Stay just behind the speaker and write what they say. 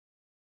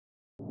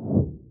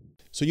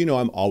So,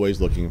 I'm always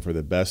looking for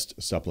the best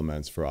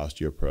supplements for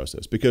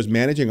osteoporosis because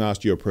managing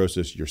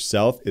osteoporosis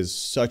yourself is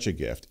such a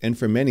gift. And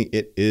for many,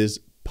 it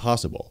is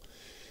possible.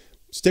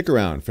 Stick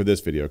around for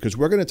this video because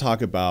we're going to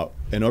talk about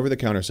an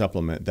over-the-counter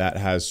supplement that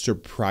has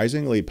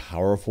surprisingly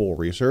powerful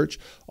research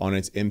on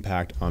its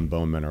impact on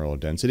bone mineral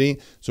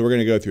density. So we're going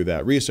to go through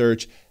that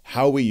research,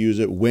 how we use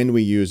it, when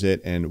we use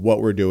it, and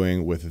what we're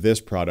doing with this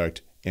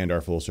product and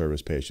our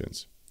full-service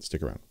patients.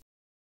 Stick around.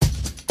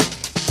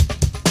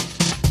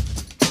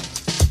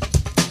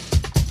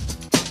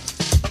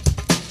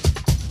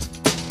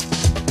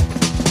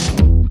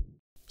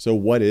 So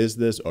what is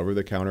this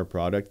over-the-counter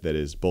product that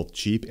is both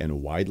cheap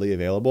and widely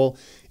available?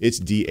 It's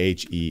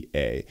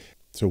DHEA.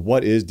 So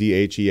what is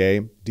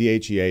DHEA?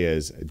 DHEA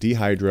is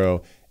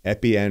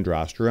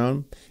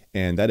Dehydroepiandrosterone,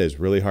 and that is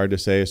really hard to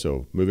say.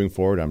 So moving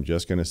forward, I'm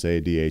just going to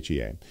say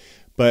DHEA.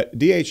 But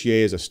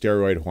DHEA is a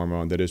steroid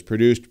hormone that is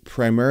produced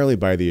primarily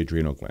by the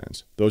adrenal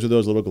glands. Those are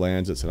those little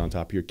glands that sit on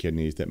top of your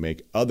kidneys that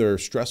make other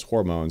stress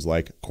hormones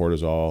like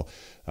cortisol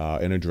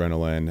and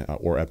adrenaline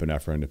or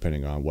epinephrine,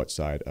 depending on what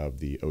side of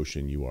the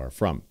ocean you are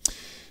from.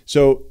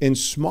 So in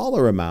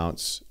smaller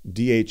amounts,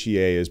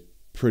 DHEA is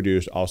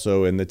produced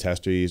also in the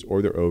testes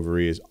or the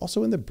ovaries,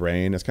 also in the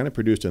brain. It's kind of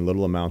produced in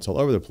little amounts all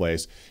over the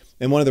place.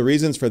 And one of the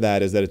reasons for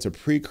that is that it's a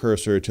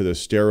precursor to the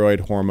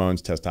steroid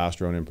hormones,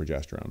 testosterone and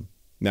progesterone.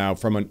 Now,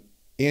 from an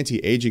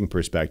anti-aging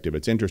perspective,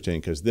 it's interesting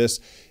because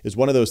this is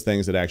one of those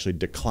things that actually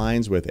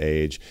declines with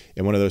age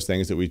and one of those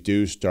things that we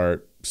do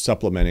start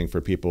supplementing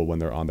for people when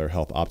they're on their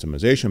health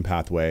optimization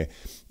pathway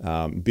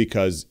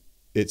because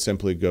it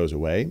simply goes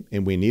away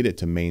and we need it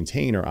to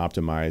maintain or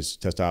optimize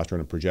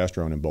testosterone and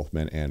progesterone in both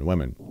men and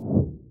women.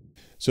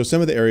 So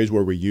some of the areas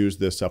where we use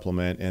this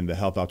supplement in the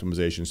health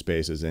optimization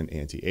space is in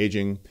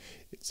anti-aging,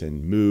 it's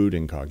in mood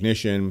and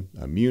cognition,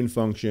 immune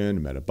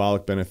function,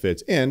 metabolic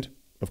benefits, and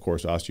of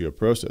course,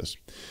 osteoporosis.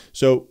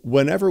 So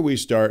whenever we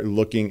start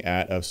looking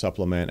at a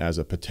supplement as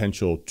a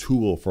potential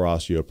tool for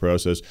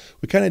osteoporosis,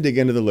 we kind of dig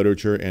into the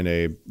literature in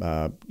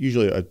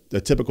usually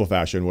a typical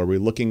fashion where we're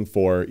looking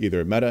for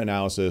either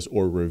meta-analysis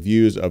or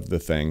reviews of the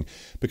thing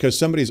because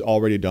somebody's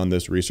already done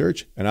this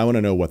research and I want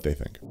to know what they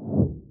think.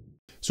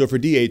 So for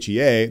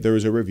DHEA, there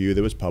was a review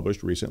that was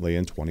published recently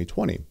in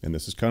 2020, and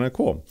this is kind of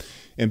cool.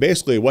 And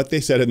basically what they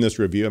said in this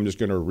review, I'm just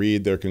going to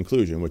read their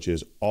conclusion, which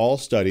is all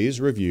studies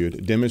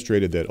reviewed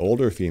demonstrated that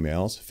older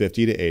females,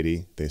 50 to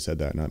 80, they said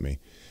that, not me,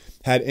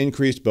 had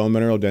increased bone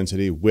mineral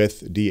density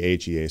with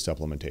DHEA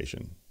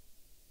supplementation.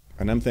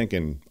 And I'm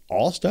thinking,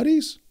 all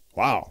studies?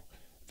 Wow,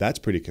 that's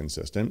pretty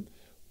consistent.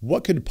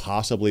 What could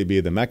possibly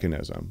be the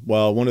mechanism?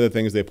 Well, one of the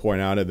things they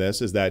point out of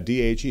this is that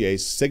DHEA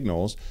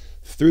signals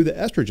through the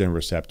estrogen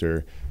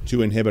receptor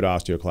to inhibit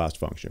osteoclast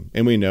function.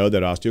 And we know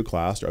that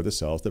osteoclasts are the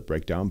cells that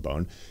break down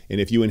bone. And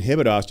if you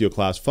inhibit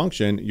osteoclast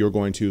function, you're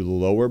going to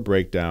lower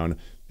breakdown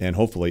and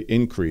hopefully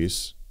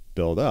increase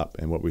build up.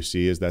 And what we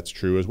see is that's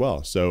true as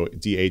well. So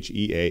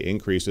DHEA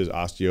increases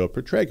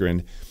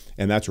osteoprotragrin,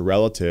 and that's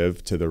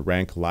relative to the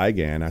rank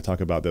ligand. I talk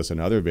about this in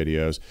other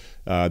videos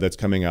that's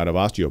coming out of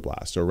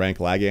osteoblasts. So rank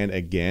ligand,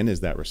 again,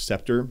 is that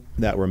receptor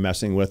that we're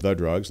messing with the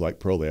drugs like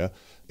Prolia.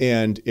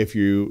 And if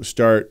you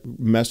start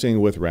messing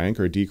with rank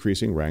or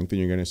decreasing rank, then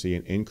you're going to see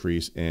an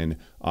increase in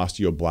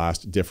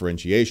osteoblast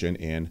differentiation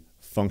and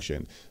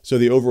function. So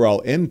the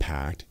overall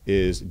impact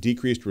is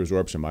decreased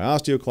resorption by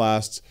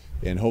osteoclasts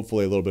and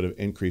hopefully a little bit of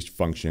increased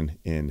function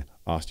in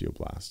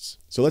osteoblasts.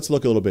 So let's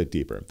look a little bit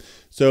deeper.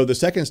 So the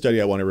second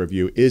study I want to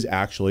review is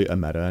actually a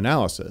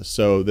meta-analysis.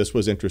 So this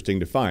was interesting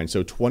to find.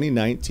 So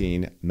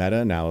 2019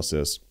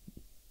 meta-analysis,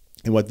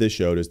 and what this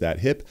showed is that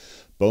hip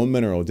bone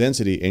mineral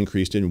density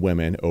increased in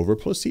women over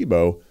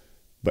placebo,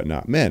 but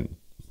not men.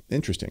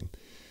 Interesting.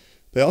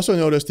 They also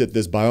noticed that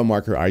this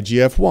biomarker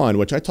IGF-1,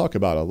 which I talk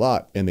about a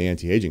lot in the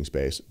anti-aging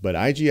space, but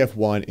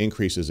IGF-1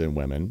 increases in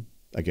women,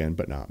 again,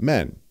 but not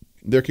men.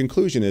 Their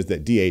conclusion is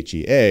that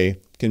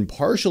DHEA can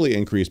partially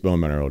increase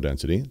bone mineral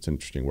density, it's an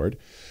interesting word,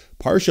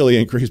 partially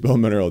increase bone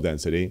mineral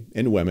density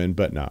in women,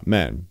 but not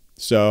men.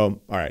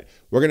 So, all right,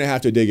 we're going to have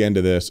to dig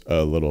into this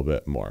a little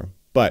bit more.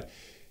 But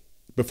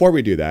before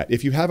we do that,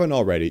 if you haven't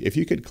already, if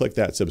you could click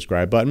that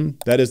subscribe button,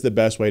 that is the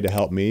best way to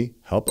help me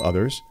help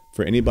others.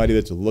 For anybody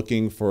that's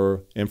looking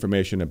for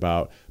information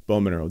about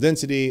bone mineral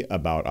density,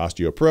 about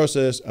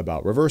osteoporosis,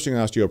 about reversing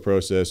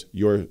osteoporosis,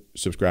 your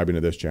subscribing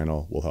to this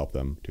channel will help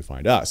them to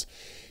find us.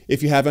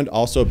 If you haven't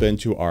also been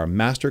to our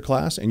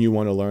Masterclass and you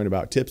want to learn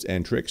about tips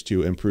and tricks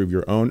to improve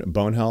your own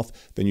bone health,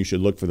 then you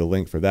should look for the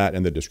link for that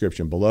in the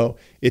description below.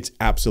 It's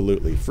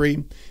absolutely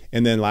free.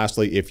 And then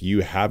lastly, if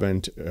you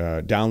haven't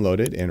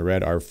downloaded and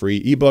read our free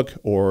ebook,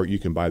 or you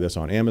can buy this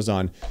on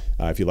Amazon,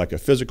 if you like a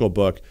physical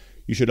book,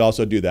 you should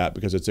also do that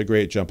because it's a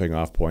great jumping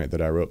off point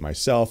that I wrote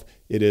myself.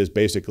 It is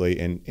basically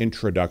an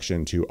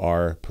introduction to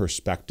our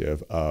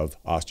perspective of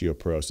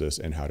osteoporosis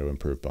and how to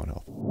improve bone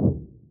health.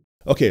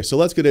 Okay, so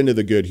let's get into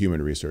the good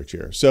human research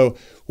here. So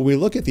when we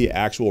look at the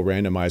actual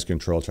randomized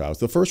control trials,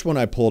 the first one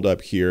I pulled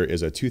up here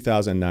is a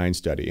 2009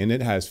 study, and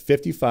it has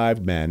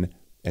 55 men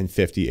and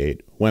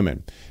 58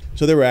 women.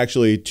 So there were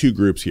actually two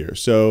groups here.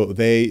 So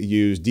they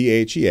used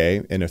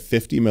DHEA in a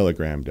 50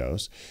 milligram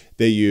dose.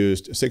 They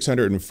used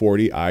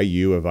 640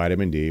 IU of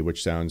vitamin D,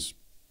 which sounds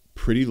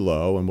pretty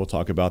low, and we'll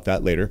talk about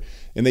that later.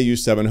 And they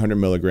used 700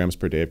 milligrams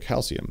per day of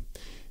calcium.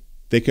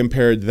 They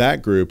compared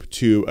that group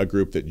to a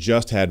group that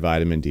just had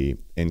vitamin D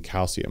and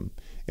calcium.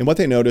 And what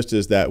they noticed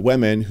is that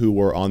women who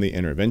were on the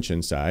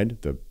intervention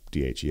side, the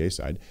DHEA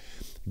side,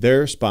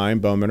 their spine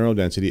bone mineral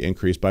density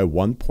increased by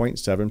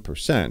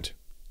 1.7%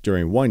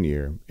 during 1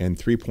 year and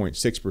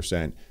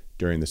 3.6%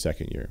 during the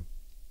second year.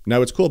 Now,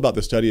 what's cool about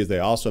the study is they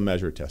also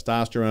measured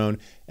testosterone,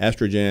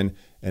 estrogen,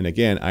 and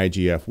again,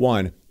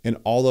 IGF-1, and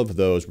all of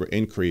those were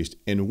increased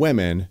in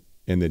women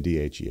in the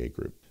DHEA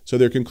group. So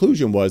their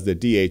conclusion was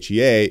that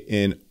DHEA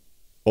in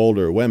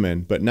older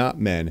women, but not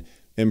men,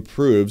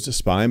 improves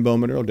spine bone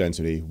mineral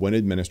density when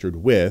administered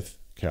with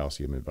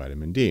calcium and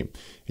vitamin D.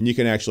 And you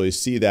can actually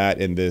see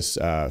that in this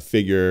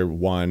figure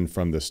 1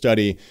 from the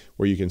study,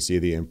 where you can see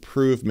the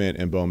improvement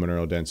in bone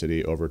mineral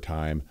density over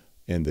time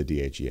in the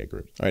DHEA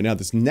group. All right, now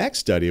this next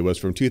study was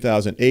from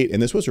 2008,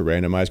 and this was a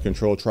randomized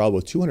controlled trial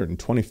with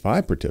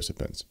 225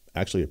 participants.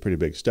 Actually a pretty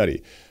big study.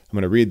 I'm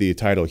going to read the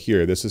title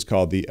here. This is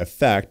called The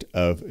Effect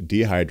of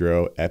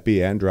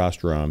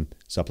Dehydroepiandrosterone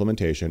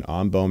Supplementation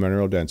on Bone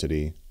Mineral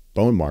Density,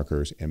 Bone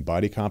Markers, and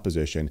Body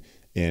Composition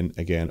in,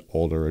 again,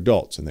 older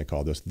adults. And they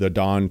call this the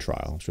DAWN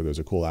trial. I'm sure there's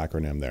a cool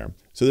acronym there.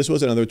 So this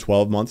was another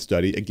 12-month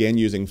study, again,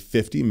 using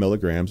 50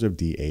 milligrams of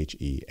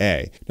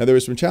DHEA. Now, there were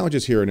some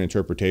challenges here in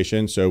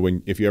interpretation. So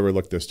if you ever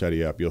look this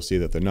study up, you'll see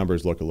that the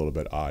numbers look a little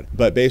bit odd.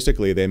 But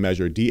basically, they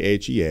measured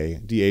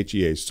DHEA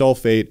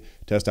sulfate,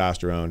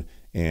 testosterone,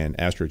 and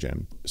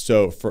estrogen.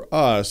 So for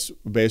us,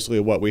 basically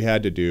what we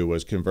had to do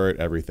was convert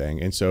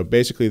everything. And so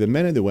basically the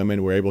men and the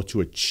women were able to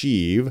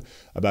achieve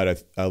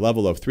about a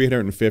level of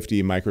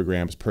 350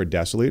 micrograms per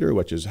deciliter,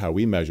 which is how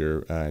we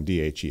measure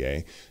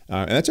DHEA.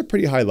 And that's a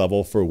pretty high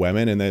level for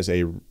women, and there's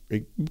a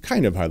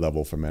kind of high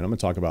level for men. I'm going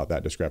to talk about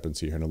that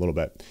discrepancy here in a little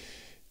bit.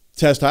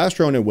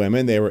 Testosterone in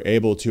women, they were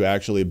able to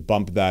actually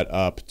bump that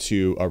up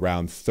to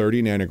around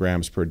 30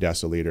 nanograms per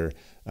deciliter,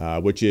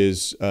 which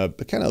is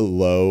kind of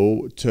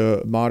low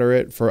to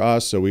moderate for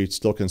us. So we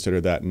still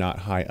consider that not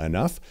high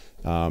enough,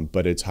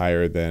 but it's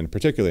higher than,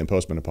 particularly in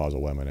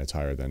postmenopausal women, it's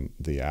higher than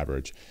the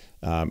average.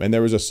 And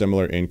there was a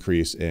similar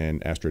increase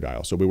in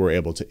estradiol. So we were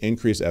able to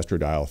increase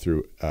estradiol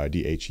through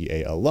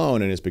DHEA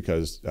alone, and it's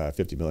because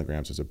 50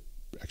 milligrams is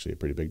actually a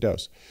pretty big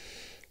dose.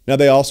 Now,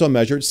 they also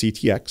measured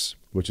CTX,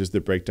 which is the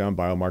breakdown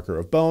biomarker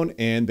of bone,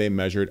 and they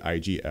measured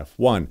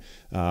IGF-1,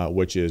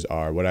 which is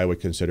what I would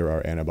consider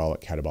our anabolic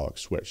catabolic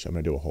switch. I'm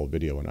going to do a whole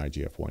video on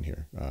IGF-1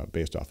 here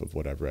based off of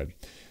what I've read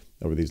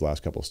over these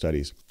last couple of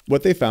studies.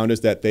 What they found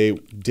is that they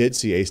did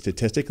see a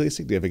statistically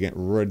significant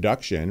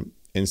reduction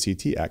in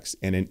CTX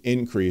and an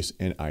increase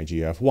in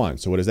IGF-1.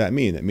 So what does that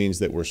mean? That means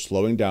that we're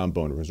slowing down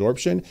bone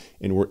resorption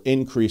and we're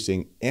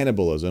increasing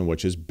anabolism,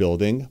 which is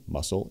building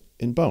muscle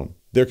in bone.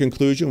 Their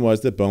conclusion was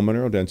that bone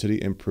mineral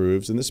density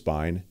improves in the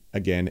spine,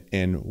 again,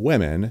 in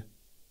women,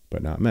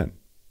 but not men.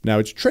 Now,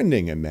 it's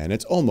trending in men.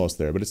 It's almost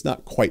there, but it's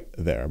not quite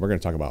there. We're going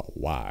to talk about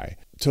why.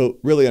 To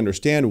really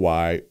understand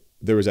why,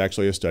 there was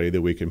actually a study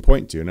that we can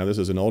point to. Now, this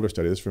is an older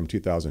study. This is from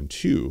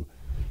 2002,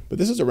 but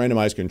this is a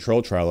randomized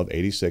controlled trial of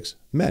 86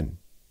 men.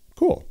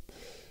 Cool.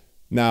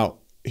 Now,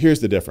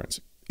 here's the difference.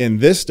 In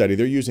this study,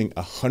 they're using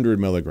 100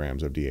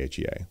 milligrams of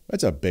DHEA.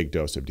 That's a big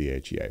dose of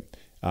DHEA.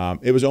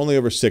 It was only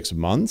over 6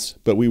 months,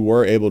 but we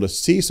were able to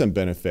see some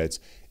benefits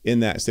in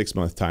that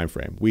 6-month time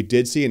frame. We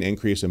did see an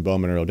increase in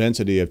bone mineral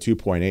density of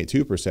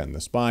 2.82% in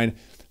the spine,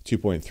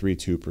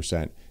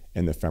 2.32%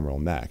 in the femoral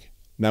neck.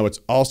 Now, what's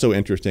also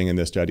interesting in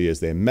this study is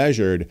they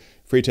measured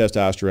free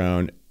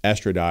testosterone,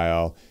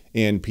 estradiol,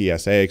 and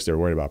PSA because they're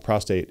worried about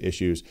prostate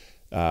issues.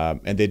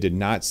 And they did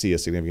not see a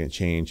significant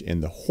change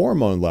in the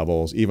hormone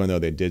levels, even though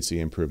they did see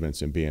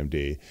improvements in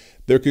BMD.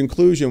 Their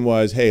conclusion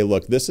was, hey,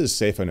 look, this is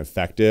safe and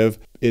effective.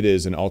 It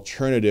is an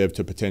alternative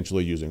to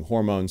potentially using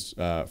hormones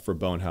for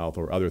bone health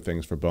or other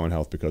things for bone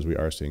health because we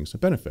are seeing some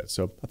benefits.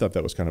 So I thought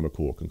that was kind of a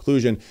cool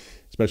conclusion,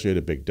 especially at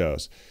a big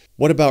dose.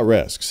 What about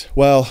risks?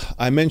 Well,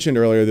 I mentioned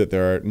earlier that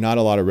there are not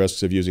a lot of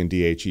risks of using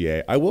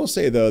DHEA. I will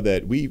say, though,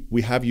 that we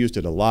have used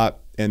it a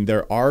lot, and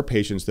there are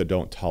patients that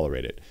don't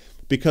tolerate it.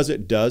 Because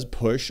it does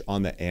push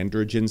on the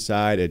androgen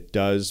side, it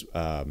does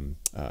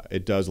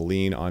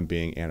lean on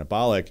being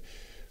anabolic.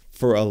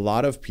 For a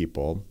lot of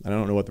people, I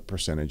don't know what the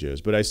percentage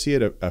is, but I see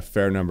it a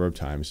fair number of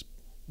times,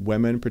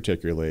 women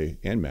particularly,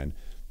 and men,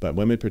 but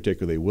women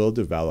particularly will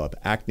develop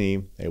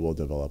acne, they will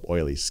develop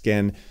oily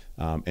skin,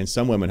 and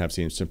some women have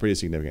seen some pretty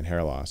significant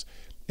hair loss.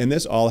 And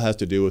this all has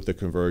to do with the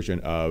conversion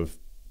of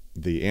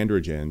the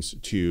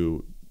androgens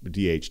to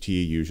DHT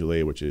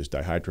usually, which is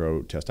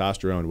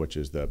dihydrotestosterone, which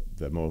is the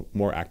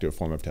more active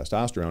form of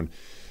testosterone.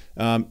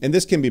 And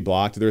this can be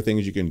blocked. There are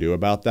things you can do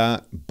about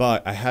that,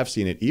 but I have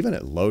seen it even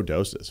at low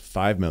doses,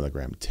 5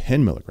 milligram,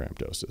 10 milligram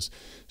doses.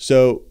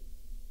 So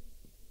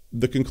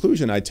the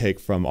conclusion I take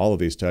from all of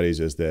these studies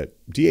is that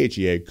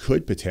DHEA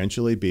could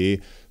potentially be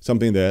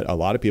something that a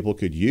lot of people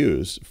could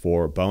use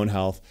for bone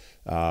health,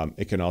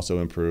 It can also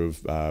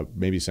improve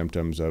maybe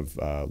symptoms of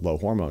low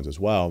hormones as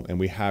well. And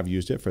we have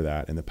used it for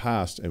that in the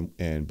past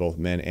in both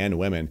men and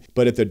women.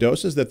 But at the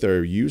doses that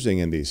they're using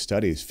in these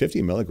studies,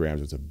 50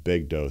 milligrams is a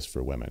big dose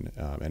for women.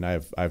 And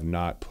I've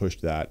not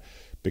pushed that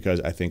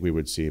because I think we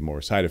would see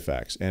more side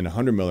effects. And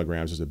 100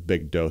 milligrams is a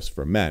big dose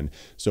for men.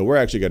 So we're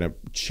actually going to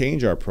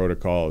change our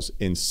protocols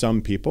in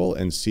some people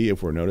and see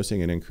if we're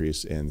noticing an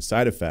increase in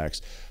side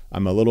effects.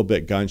 I'm a little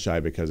bit gun shy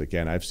because,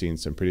 again, I've seen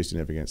some pretty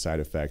significant side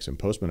effects in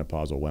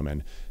postmenopausal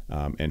women,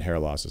 and hair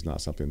loss is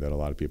not something that a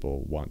lot of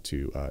people want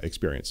to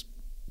experience.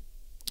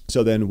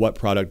 So then what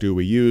product do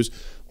we use?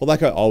 Well,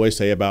 like I always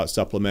say about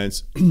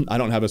supplements, I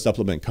don't have a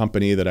supplement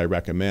company that I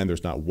recommend.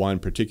 There's not one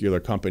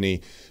particular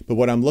company, but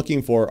what I'm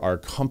looking for are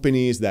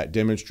companies that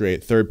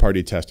demonstrate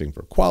third-party testing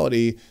for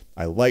quality.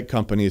 I like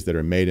companies that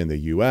are made in the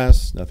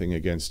US, nothing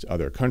against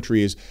other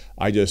countries.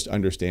 I just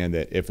understand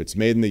that if it's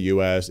made in the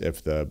US,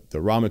 if the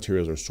raw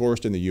materials are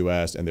sourced in the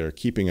US and they're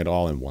keeping it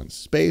all in one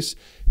space,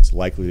 it's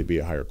likely to be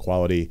a higher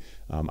quality.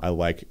 I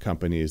like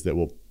companies that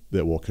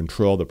will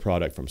control the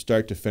product from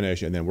start to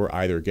finish, and then we're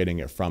either getting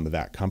it from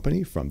that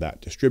company, from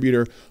that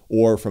distributor,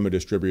 or from a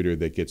distributor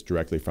that gets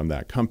directly from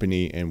that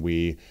company, and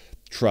we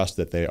trust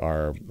that they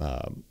are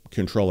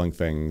controlling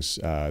things.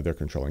 They're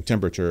controlling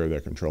temperature,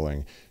 they're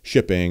controlling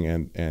shipping,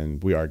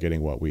 and we are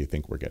getting what we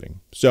think we're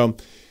getting. So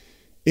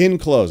in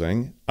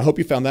closing, I hope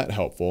you found that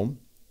helpful.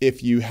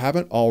 If you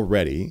haven't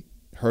already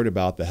heard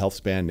about the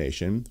HealthSpan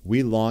Nation,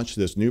 we launched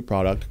this new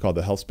product called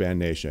the HealthSpan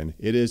Nation.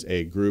 It is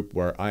a group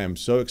where I am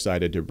so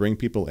excited to bring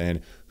people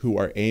in who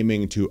are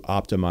aiming to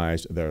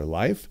optimize their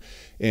life.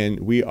 And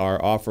we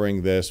are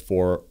offering this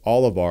for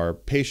all of our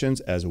patients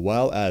as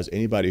well as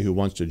anybody who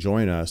wants to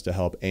join us to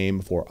help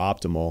aim for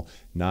optimal,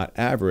 not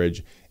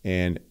average,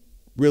 and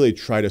really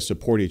try to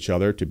support each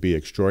other to be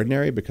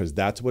extraordinary, because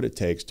that's what it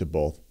takes to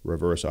both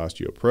reverse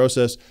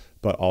osteoporosis,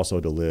 but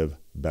also to live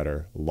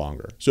better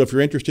longer. So if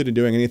you're interested in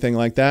doing anything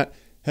like that,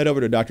 head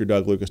over to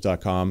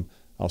drddouglucas.com.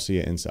 I'll see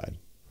you inside.